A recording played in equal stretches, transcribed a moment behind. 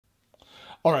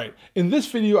All right, in this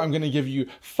video, I'm going to give you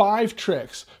 5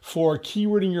 tricks for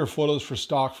keywording your photos for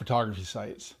stock photography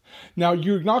sites. Now,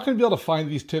 you're not going to be able to find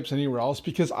these tips anywhere else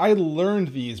because I learned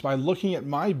these by looking at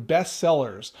my best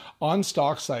sellers on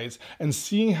stock sites and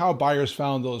seeing how buyers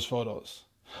found those photos.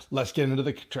 Let's get into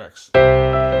the tricks.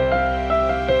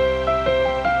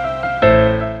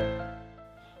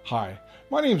 Hi,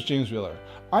 my name is James Wheeler.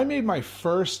 I made my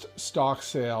first stock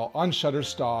sale on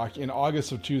Shutterstock in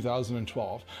August of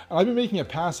 2012, and I've been making a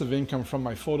passive income from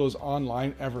my photos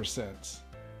online ever since.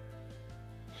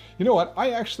 You know what? I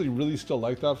actually really still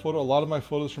like that photo. A lot of my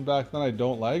photos from back then I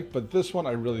don't like, but this one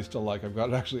I really still like. I've got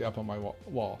it actually up on my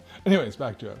wall. Anyways,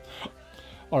 back to it.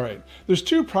 All right, there's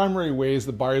 2 primary ways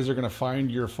the buyers are going to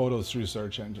find your photos through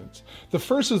search engines. The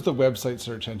first is the website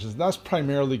search engines. That's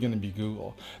primarily going to be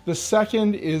Google. The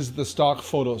second is the stock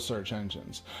photo search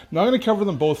engines. Now I'm going to cover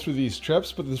them both through these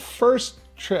trips, but the first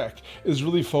trick is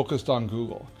really focused on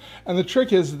Google. And the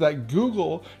trick is that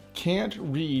Google can't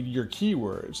read your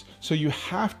keywords, so you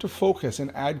have to focus and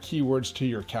add keywords to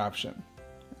your caption.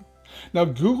 Now,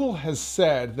 Google has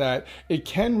said that it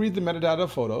can read the metadata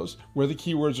of photos where the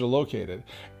keywords are located,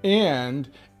 and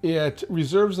it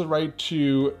reserves the right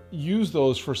to use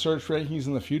those for search rankings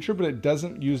in the future, but it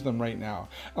doesn't use them right now.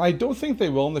 And I don't think they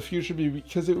will in the future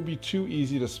because it would be too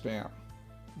easy to spam.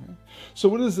 Okay. So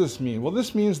what does this mean? Well,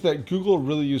 this means that Google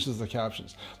really uses the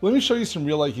captions. Let me show you some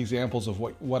real-life examples of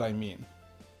what I mean.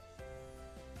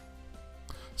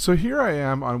 So here I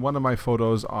am on one of my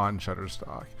photos on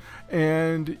Shutterstock,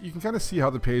 and you can kind of see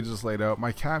how the page is laid out.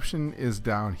 My caption is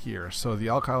down here. So the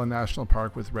Elk Island National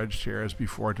Park with red chairs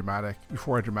before a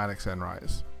dramatic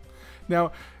sunrise.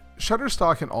 Now,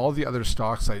 Shutterstock and all the other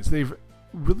stock sites, they've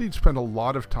really spent a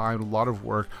lot of time, a lot of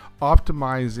work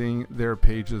optimizing their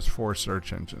pages for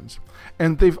search engines.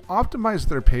 And they've optimized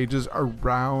their pages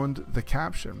around the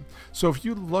caption. So if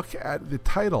you look at the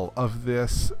title of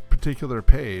this particular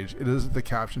page, it is the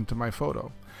caption to my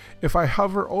photo. If I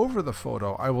hover over the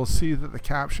photo, I will see that the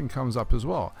caption comes up as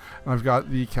well. And I've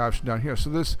got the caption down here. So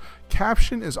this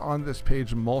caption is on this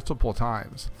page multiple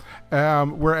times.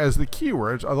 Whereas the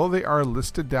keywords, although they are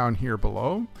listed down here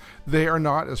below, they are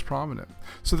not as prominent.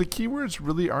 So the keywords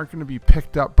really aren't going to be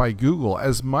picked up by Google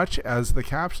as much as the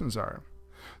captions are.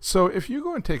 So if you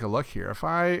go and take a look here, if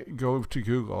I go to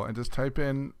Google and just type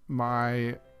in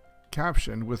my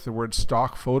caption with the word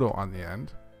stock photo on the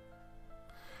end,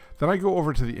 then I go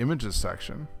over to the images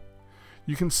section,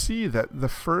 you can see that the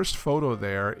first photo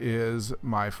there is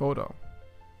my photo.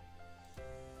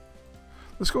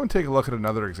 Let's go and take a look at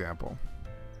another example.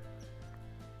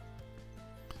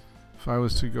 If I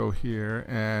was to go here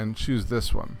and choose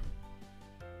this one.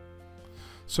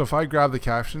 So if I grab the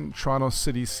caption, Toronto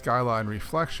City Skyline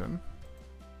Reflection,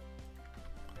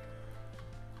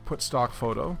 put stock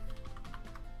photo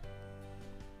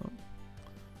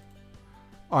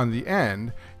on the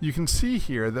end, you can see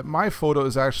here that my photo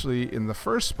is actually in the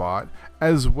first spot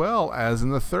as well as in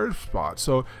the third spot.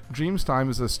 So Dreamstime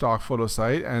is a stock photo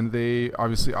site, and they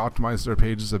obviously optimize their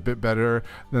pages a bit better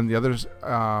than the other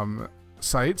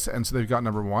sites, and so they've got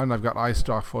number 1. I've got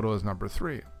iStock photo as number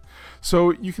 3.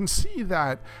 So you can see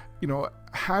that, you know,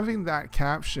 having that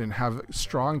caption have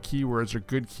strong keywords or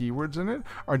good keywords in it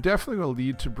are definitely going to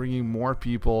lead to bringing more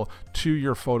people to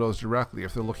your photos directly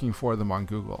if they're looking for them on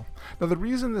Google. Now, the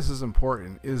reason this is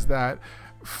important is that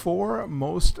for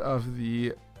most of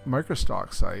the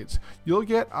Microstock sites, you'll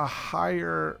get a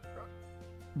higher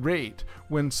rate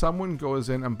when someone goes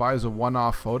in and buys a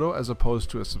one-off photo as opposed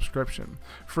to a subscription.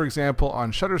 For example,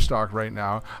 on Shutterstock right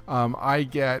now, I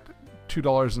get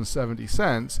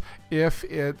 $2.70 if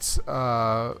it's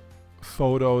a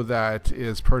photo that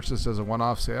is purchased as a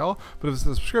one-off sale, but if it's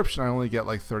a subscription, I only get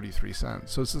like 33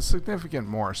 cents. So it's a significant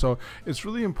more. So it's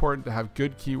really important to have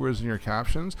good keywords in your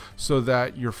captions so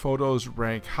that your photos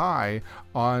rank high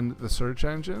on the search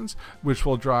engines, which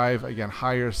will drive, again,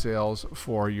 higher sales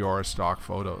for your stock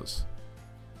photos.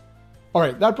 All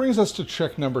right, that brings us to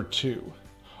trick number 2.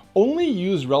 Only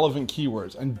use relevant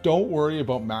keywords and don't worry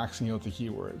about maxing out the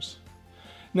keywords.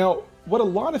 Now, what a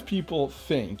lot of people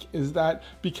think is that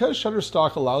because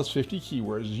Shutterstock allows 50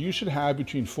 keywords, you should have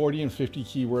between 40 and 50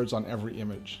 keywords on every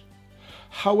image.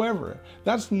 However,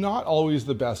 that's not always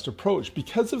the best approach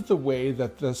because of the way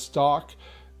that the stock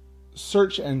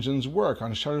search engines work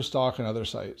on Shutterstock and other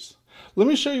sites. Let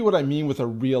me show you what I mean with a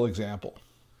real example.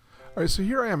 Alright, so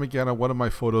here I am again on one of my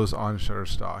photos on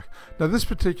Shutterstock. Now this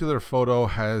particular photo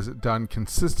has done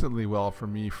consistently well for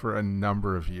me for a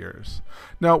number of years.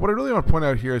 Now what I really want to point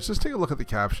out here is just take a look at the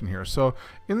caption here. So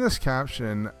in this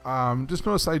caption, just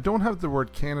notice I don't have the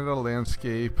word Canada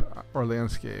landscape or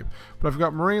landscape, but I've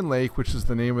got Moraine Lake, which is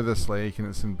the name of this lake, and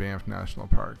it's in Banff National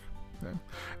Park. Okay.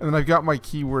 And then I've got my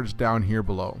keywords down here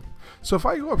below. So if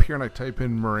I go up here and I type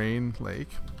in Moraine Lake,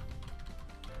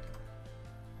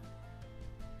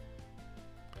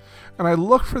 and I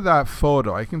look for that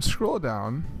photo, I can scroll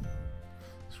down,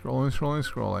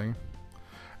 scrolling,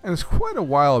 and it's quite a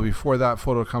while before that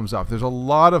photo comes up. There's a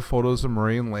lot of photos of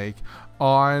Moraine Lake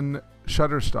on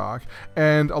Shutterstock,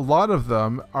 and a lot of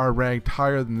them are ranked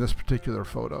higher than this particular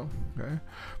photo. Okay,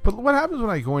 but what happens when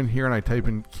I go in here and I type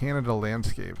in Canada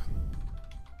landscape?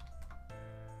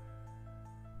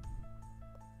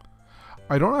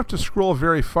 I don't have to scroll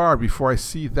very far before I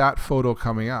see that photo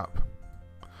coming up.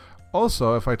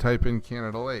 Also, if I type in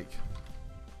Canada Lake,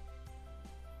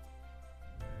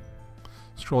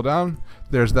 scroll down,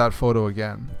 there's that photo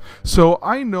again. So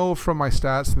I know from my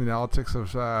stats and the analytics of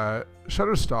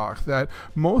Shutterstock that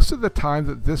most of the time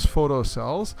that this photo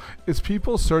sells is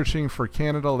people searching for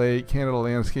Canada Lake, Canada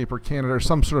landscape, or Canada, or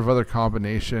some sort of other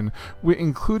combination,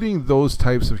 including those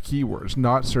types of keywords,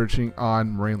 not searching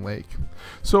on Moraine Lake.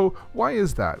 So why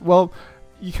is that? Well,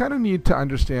 you kind of need to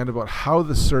understand about how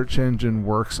the search engine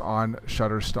works on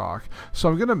Shutterstock. So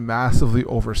I'm going to massively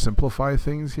oversimplify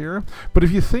things here, but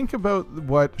if you think about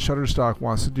what Shutterstock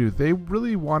wants to do, they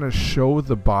really want to show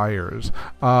the buyers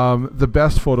the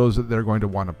best photos that they're going to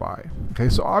want to buy. Okay,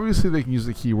 so obviously they can use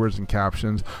the keywords and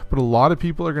captions, but a lot of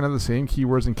people are going to have the same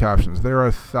keywords and captions. There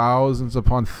are thousands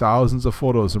upon thousands of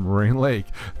photos of Moraine Lake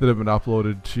that have been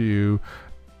uploaded to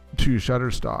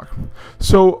Shutterstock.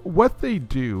 So what they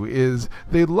do is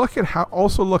they look at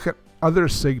also look at other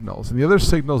signals, and the other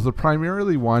signals, the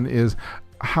primarily one is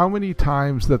how many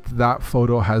times that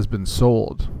photo has been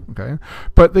sold. Okay,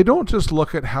 but they don't just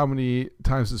look at how many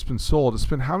times it's been sold, it's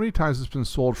been how many times it's been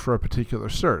sold for a particular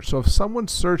search. So if someone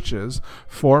searches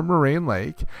for Moraine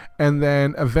Lake and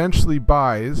then eventually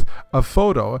buys a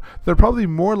photo, they're probably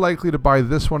more likely to buy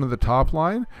this one in the top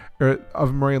line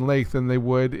of Moraine Lake than they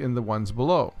would in the ones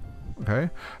below.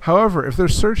 Okay. However, if they're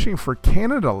searching for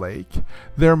Canada Lake,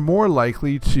 they're more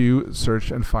likely to search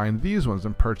and find these ones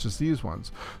and purchase these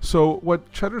ones. So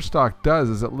what Shutterstock does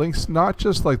is it links not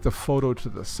just like the photo to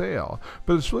the sale,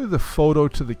 but it's really the photo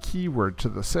to the keyword to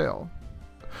the sale.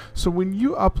 So when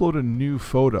you upload a new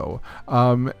photo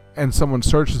and someone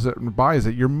searches it and buys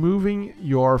it, you're moving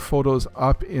your photos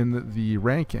up in the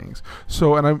rankings.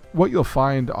 So, what you'll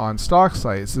find on stock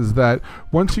sites is that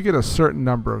once you get a certain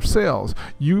number of sales,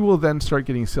 you will then start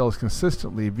getting sales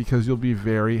consistently because you'll be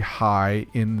very high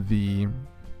in the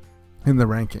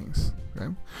rankings.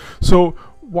 Okay? So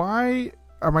why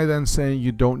am I then saying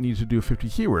you don't need to do 50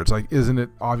 keywords? Like, isn't it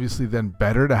obviously then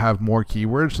better to have more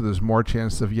keywords so there's more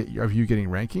chance of you getting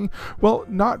ranking? Well,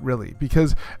 not really,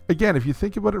 because again, if you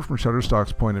think about it from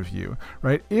Shutterstock's point of view,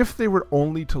 right, if they were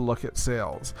only to look at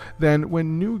sales, then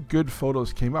when new good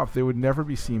photos came up, they would never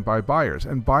be seen by buyers,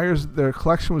 and buyers, their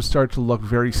collection would start to look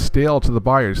very stale to the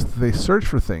buyers. If they search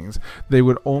for things, they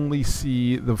would only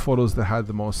see the photos that had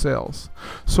the most sales.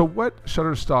 So what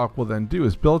Shutterstock will then do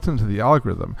is, built into the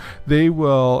algorithm, they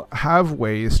will have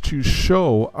ways to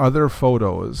show other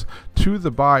photos to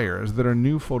the buyers that are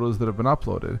new photos that have been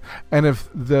uploaded. And if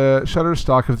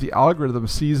the algorithm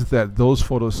sees that those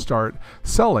photos start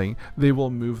selling, they will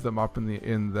move them up in the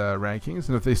rankings.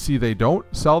 And if they see they don't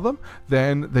sell them,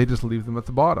 then they just leave them at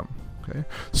the bottom. Okay,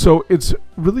 so it's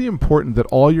really important that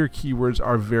all your keywords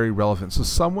are very relevant. So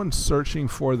someone searching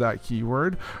for that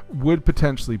keyword would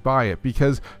potentially buy it,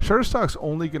 because Shutterstock's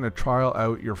only going to trial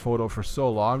out your photo for so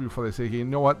long before they say, hey, you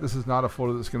know what, this is not a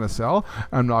photo that's going to sell,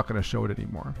 I'm not going to show it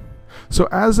anymore. So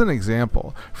as an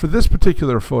example, for this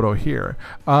particular photo here,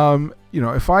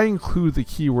 if I include the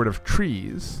keyword of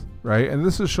trees, right, and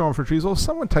this is shown for trees, well, if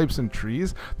someone types in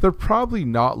trees, they're probably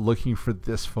not looking for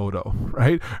this photo,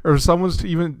 right? Or if someone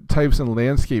even types in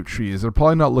landscape trees, they're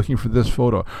probably not looking for this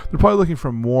photo. They're probably looking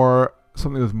for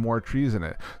something with more trees in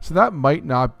it. So that might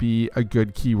not be a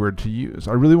good keyword to use.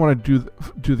 I really want to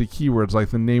do the keywords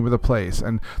like the name of the place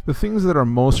and the things that are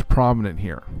most prominent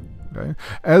here, okay?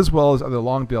 As well as other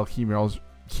long tail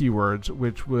keywords,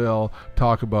 which we'll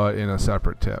talk about in a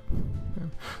separate tip. Okay?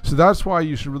 So that's why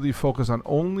you should really focus on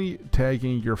only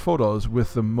tagging your photos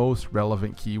with the most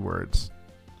relevant keywords.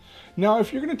 Now,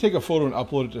 if you're going to take a photo and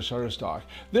upload it to Shutterstock,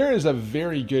 there is a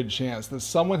very good chance that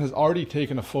someone has already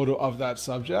taken a photo of that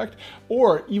subject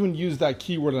or even used that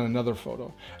keyword on another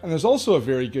photo. And there's also a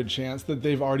very good chance that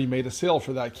they've already made a sale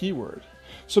for that keyword.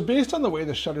 So based on the way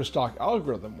the Shutterstock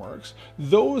algorithm works,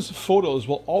 those photos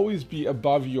will always be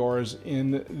above yours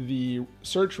in the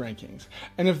search rankings.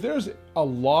 And if there's a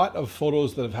lot of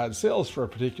photos that have had sales for a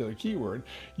particular keyword,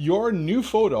 your new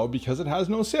photo, because it has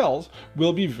no sales,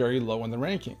 will be very low in the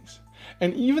rankings.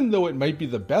 And even though it might be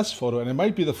the best photo and it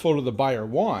might be the photo the buyer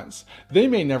wants, they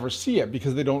may never see it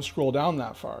because they don't scroll down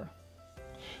that far.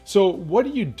 So what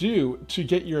do you do to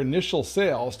get your initial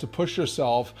sales to push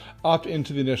yourself up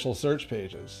into the initial search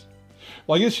pages?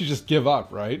 Well, I guess you just give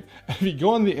up, right? If you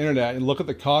go on the internet and look at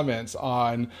the comments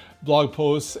on blog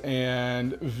posts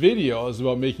and videos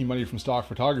about making money from stock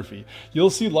photography, you'll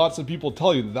see lots of people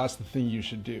tell you that that's the thing you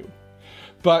should do.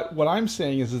 But what I'm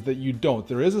saying is that you don't.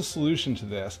 There is a solution to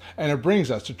this, and it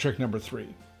brings us to trick number 3.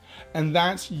 And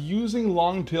that's using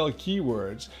long tail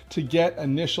keywords to get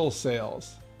initial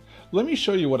sales. Let me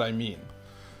show you what I mean.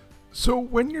 So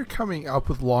when you're coming up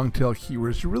with long tail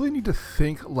keywords, you really need to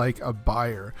think like a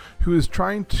buyer who is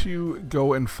trying to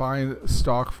go and find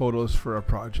stock photos for a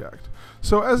project.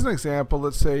 So as an example,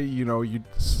 let's say, you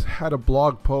had a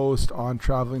blog post on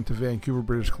traveling to Vancouver,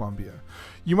 British Columbia.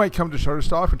 You might come to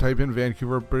Shutterstock and type in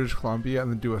Vancouver, British Columbia,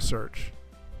 and then do a search.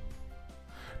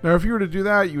 Now, if you were to do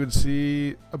that, you would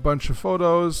see a bunch of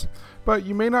photos, but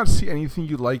you may not see anything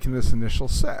you like in this initial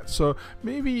set. So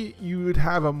maybe you would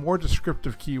have a more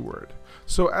descriptive keyword.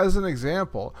 So as an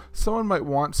example, someone might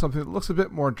want something that looks a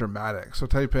bit more dramatic. So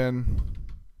type in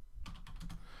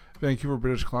Vancouver,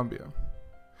 British Columbia.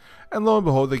 And lo and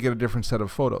behold, they get a different set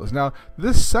of photos. Now,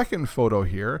 this second photo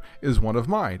here is one of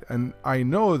mine, and I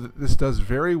know that this does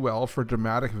very well for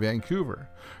dramatic Vancouver.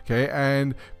 Okay,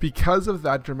 and because of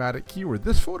that dramatic keyword,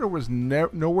 this photo was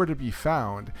nowhere to be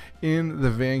found in the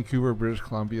Vancouver, British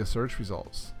Columbia search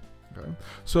results. Okay,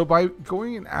 so by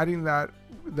going and adding that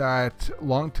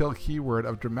long tail keyword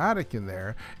of dramatic in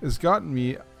there has gotten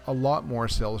me a lot more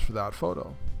sales for that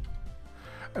photo.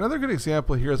 Another good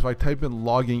example here is if I type in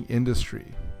logging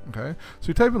industry. Okay, so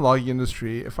you type in logging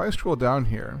industry. If I scroll down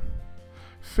here,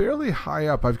 fairly high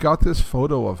up, I've got this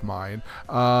photo of mine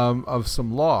of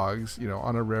some logs,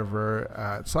 on a river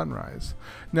at sunrise.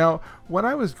 Now, when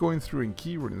I was going through and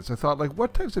keywording this, I thought, like,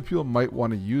 what types of people might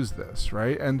want to use this,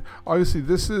 right? And obviously,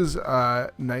 this is a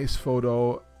nice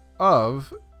photo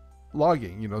of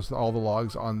logging, so all the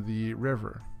logs on the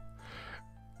river.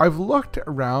 I've looked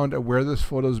around at where this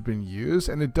photo has been used,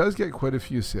 and it does get quite a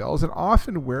few sales, and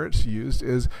often where it's used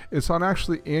is it's on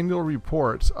actually annual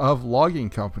reports of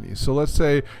logging companies. So let's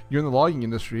say you're in the logging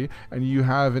industry and you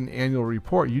have an annual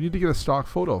report. You need to get a stock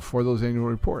photo for those annual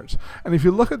reports. And if you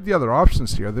look at the other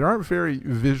options here, there aren't very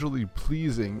visually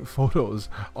pleasing photos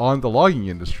on the logging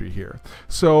industry here.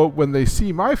 So when they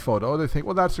see my photo, they think,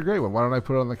 well, that's a great one. Why don't I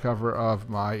put it on the cover of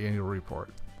my annual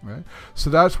report? Right?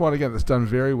 So that's one, again, that's done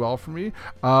very well for me.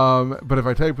 But if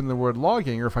I type in the word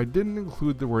logging, or if I didn't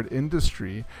include the word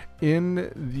industry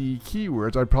in the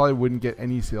keywords, I probably wouldn't get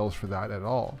any sales for that at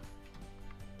all.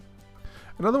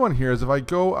 Another one here is if I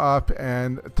go up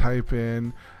and type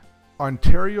in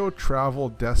Ontario travel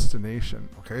destination.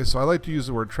 Okay, so I like to use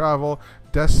the word travel.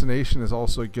 Destination is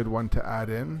also a good one to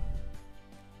add in.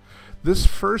 This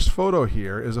first photo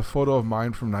here is a photo of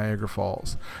mine from Niagara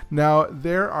Falls. Now,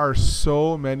 there are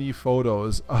so many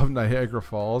photos of Niagara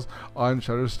Falls on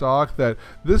Shutterstock that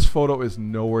this photo is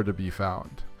nowhere to be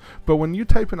found. But when you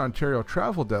type in Ontario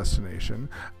travel destination,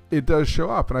 it does show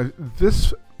up. And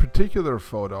this particular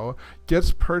photo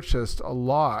gets purchased a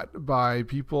lot by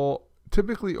people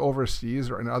typically overseas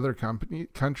or in other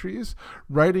countries,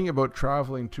 writing about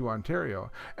traveling to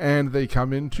Ontario. And they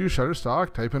come into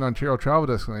Shutterstock, type in Ontario travel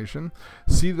destination,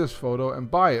 see this photo, and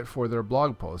buy it for their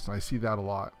blog post. And I see that a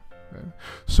lot. Okay.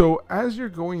 So as you're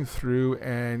going through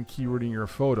and keywording your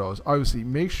photos, obviously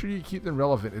make sure you keep them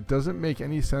relevant. It doesn't make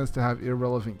any sense to have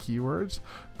irrelevant keywords,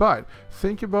 but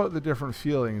think about the different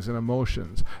feelings and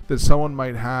emotions that someone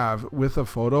might have with a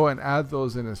photo and add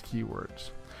those in as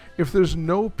keywords. If there's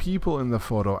no people in the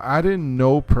photo, add in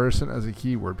no person as a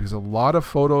keyword, because a lot of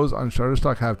photos on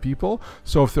Shutterstock have people.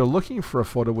 So if they're looking for a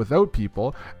photo without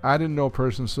people, add in no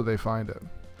person so they find it.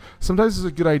 Sometimes it's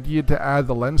a good idea to add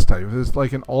the lens type. If it's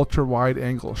like an ultra wide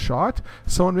angle shot,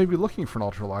 someone may be looking for an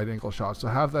ultra wide angle shot, so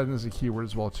have that in as a keyword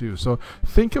as well too. So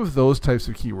think of those types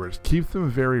of keywords. Keep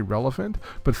them very relevant,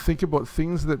 but think about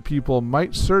things that people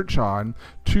might search on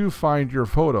to find your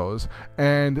photos,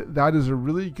 and that is a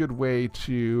really good way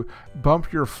to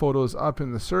bump your photos up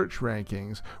in the search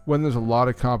rankings when there's a lot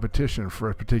of competition for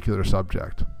a particular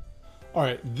subject. All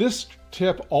right, this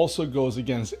tip also goes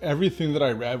against everything that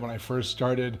I read when I first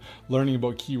started learning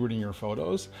about keywording your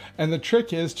photos. And the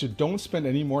trick is to don't spend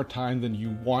any more time than you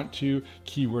want to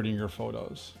keywording your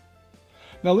photos.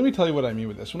 Now let me tell you what I mean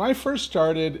with this. When I first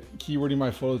started keywording my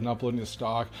photos and uploading to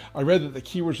stock, I read that the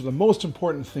keywords were the most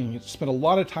important thing. You had to spend a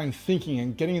lot of time thinking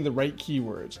and getting the right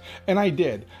keywords. And I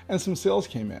did, and some sales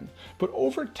came in. But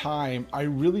over time, I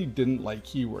really didn't like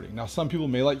keywording. Now some people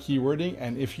may like keywording,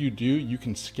 and if you do, you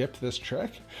can skip this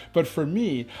trick. But for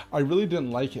me, I really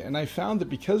didn't like it. And I found that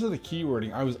because of the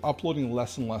keywording, I was uploading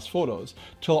less and less photos,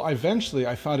 till eventually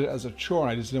I found it as a chore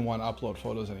and I just didn't want to upload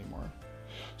photos anymore.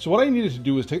 So what I needed to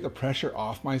do was take the pressure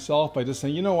off myself by just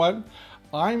saying, you know what?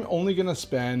 I'm only going to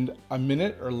spend a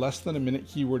minute or less than a minute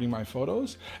keywording my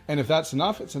photos. And if that's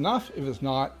enough, it's enough. If it's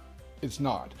not, it's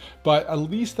not. But at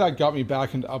least that got me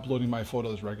back into uploading my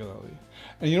photos regularly.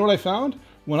 And you know what I found?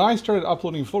 When I started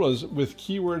uploading photos with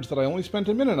keywords that I only spent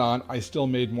a minute on, I still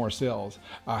made more sales.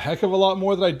 A heck of a lot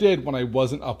more than I did when I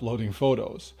wasn't uploading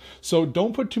photos. So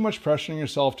don't put too much pressure on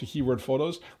yourself to keyword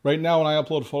photos. Right now when I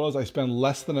upload photos, I spend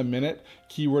less than a minute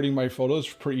keywording my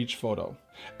photos per each photo.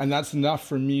 And that's enough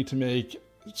for me to make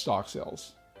stock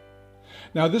sales.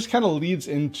 Now this kind of leads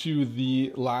into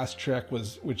the last trick,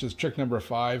 which is trick number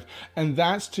 5, and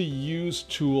that's to use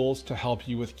tools to help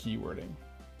you with keywording.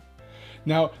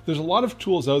 Now, there's a lot of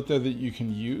tools out there that you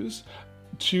can use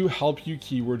to help you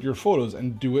keyword your photos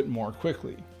and do it more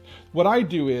quickly. What I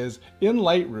do is, in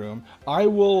Lightroom, I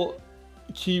will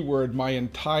keyword my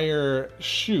entire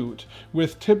shoot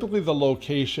with typically the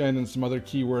location and some other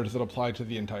keywords that apply to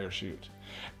the entire shoot.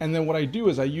 And then what I do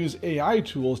is I use AI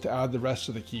tools to add the rest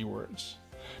of the keywords.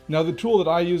 Now the tool that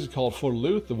I use is called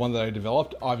Photerloo, the one that I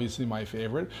developed, obviously my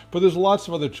favorite, but there's lots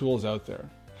of other tools out there.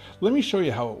 Let me show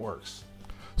you how it works.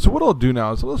 So what I'll do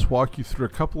now is I'll just walk you through a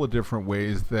couple of different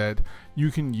ways that you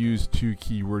can use to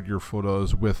keyword your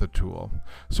photos with a tool.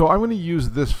 So I'm going to use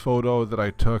this photo that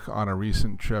I took on a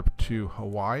recent trip to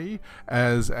Hawaii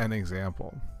as an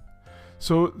example.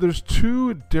 So there's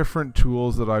 2 different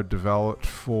tools that I've developed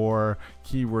for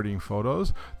keywording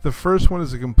photos. The first one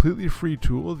is a completely free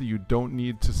tool that you don't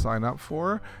need to sign up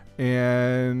for,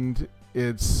 and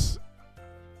it's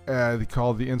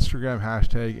called the Instagram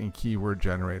hashtag and keyword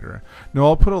generator. Now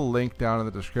I'll put a link down in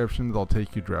the description that'll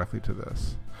take you directly to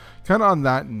this. Kind of on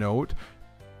that note,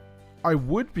 I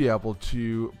would be able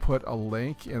to put a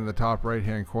link in the top right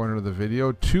hand corner of the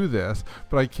video to this,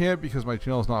 but I can't because my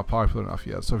channel is not popular enough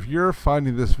yet. So if you're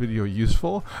finding this video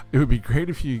useful, it would be great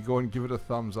if you could go and give it a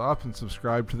thumbs up and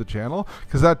subscribe to the channel,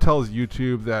 because that tells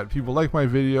YouTube that people like my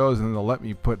videos and they'll let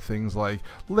me put things like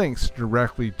links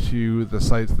directly to the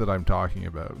sites that I'm talking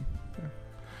about.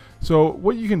 So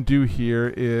what you can do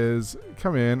here is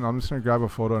come in, I'm just going to grab a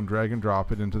photo and drag and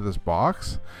drop it into this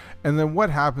box. And then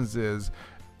what happens is,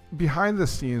 behind the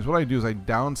scenes, what I do is I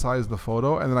downsize the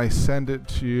photo and then I send it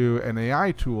to an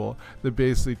AI tool that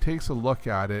basically takes a look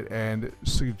at it and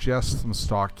suggests some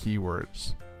stock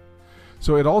keywords.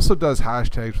 So it also does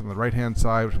hashtags on the right hand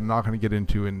side, which I'm not going to get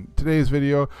into in today's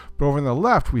video, but over on the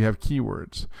left we have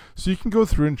keywords. So you can go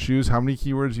through and choose how many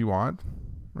keywords you want.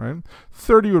 Right?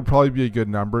 30 would probably be a good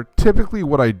number. Typically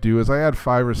what I do is I add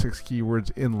 5 or 6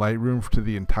 keywords in Lightroom to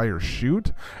the entire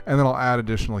shoot, and then I'll add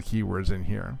additional keywords in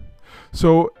here.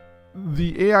 So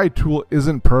the AI tool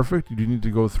isn't perfect. You do need to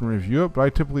go through and review it, but I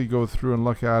typically go through and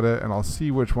look at it and I'll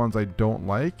see which ones I don't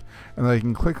like, and then I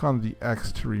can click on the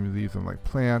X to remove them, like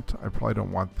plant, I probably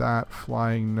don't want that,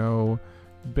 flying, no,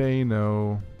 bay,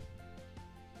 no,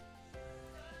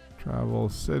 travel,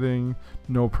 sitting,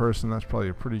 no person, that's probably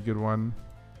a pretty good one,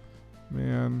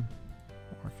 man,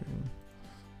 walking,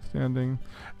 standing,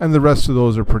 and the rest of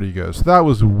those are pretty good. So that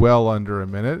was well under a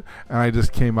minute, and I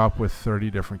just came up with 30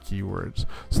 different keywords.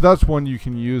 So that's one you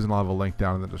can use, and I'll have a link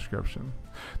down in the description.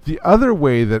 The other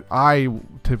way that I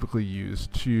typically use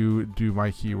to do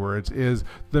my keywords is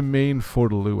the main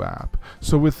Photerloo app.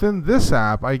 So within this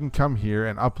app, I can come here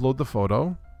and upload the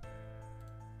photo.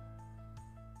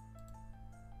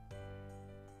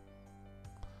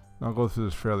 I'll go through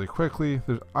this fairly quickly.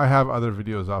 I have other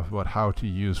videos up about how to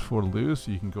use Photerloo, so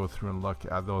you can go through and look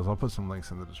at those. I'll put some links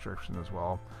in the description as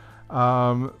well.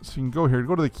 So you can go here,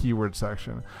 go to the keyword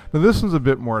section. Now this one's a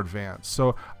bit more advanced.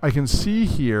 So I can see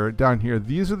here, down here,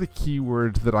 these are the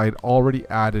keywords that I'd already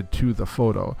added to the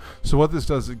photo. So what this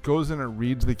does, it goes in and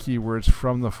reads the keywords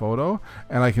from the photo,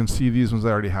 and I can see these ones I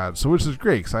already had. So which is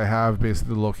great, because I have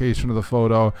basically the location of the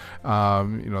photo.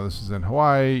 You know, this is in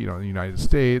Hawaii, you know, the United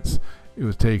States. It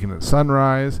was taken at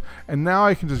sunrise, and now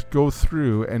I can just go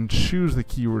through and choose the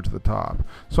keywords at the top.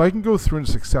 So I can go through and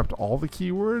just accept all the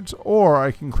keywords, or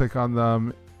I can click on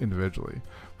them individually.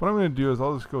 What I'm going to do is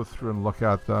I'll just go through and look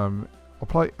at them. I'll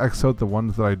probably X out the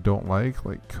ones that I don't like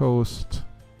coast,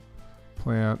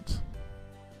 plant,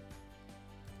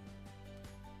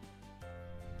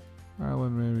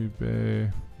 island, maybe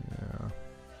bay, yeah.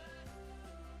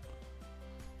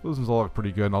 Those ones all look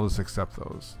pretty good, and I'll just accept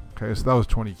those. Okay, so that was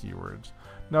 20 keywords.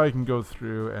 Now I can go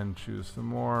through and choose some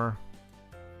more.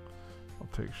 I'll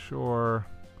take sure.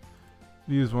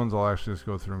 These ones I'll actually just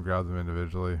go through and grab them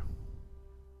individually.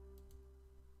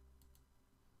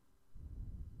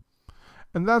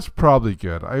 And that's probably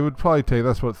good. I would probably take,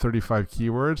 that's about 35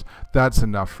 keywords. That's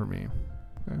enough for me.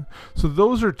 Okay. So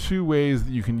those are two ways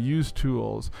that you can use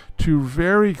tools to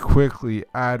very quickly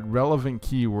add relevant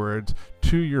keywords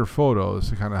to your photos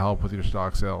to kind of help with your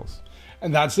stock sales.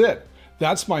 And that's it.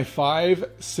 That's my 5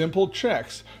 simple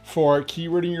tricks for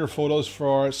keywording your photos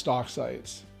for stock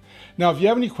sites. Now, if you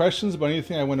have any questions about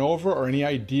anything I went over or any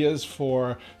ideas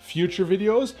for future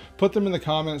videos, put them in the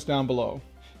comments down below.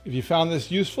 If you found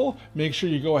this useful, make sure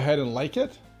you go ahead and like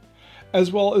it.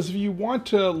 As well as if you want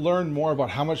to learn more about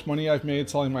how much money I've made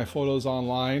selling my photos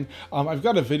online, I've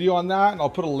got a video on that, and I'll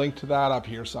put a link to that up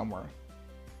here somewhere.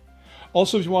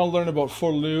 Also, if you want to learn about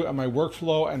Photerloo and my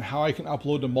workflow and how I can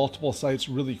upload to multiple sites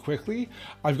really quickly,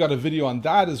 I've got a video on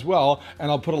that as well, and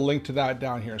I'll put a link to that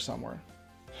down here somewhere.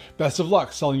 Best of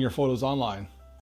luck selling your photos online.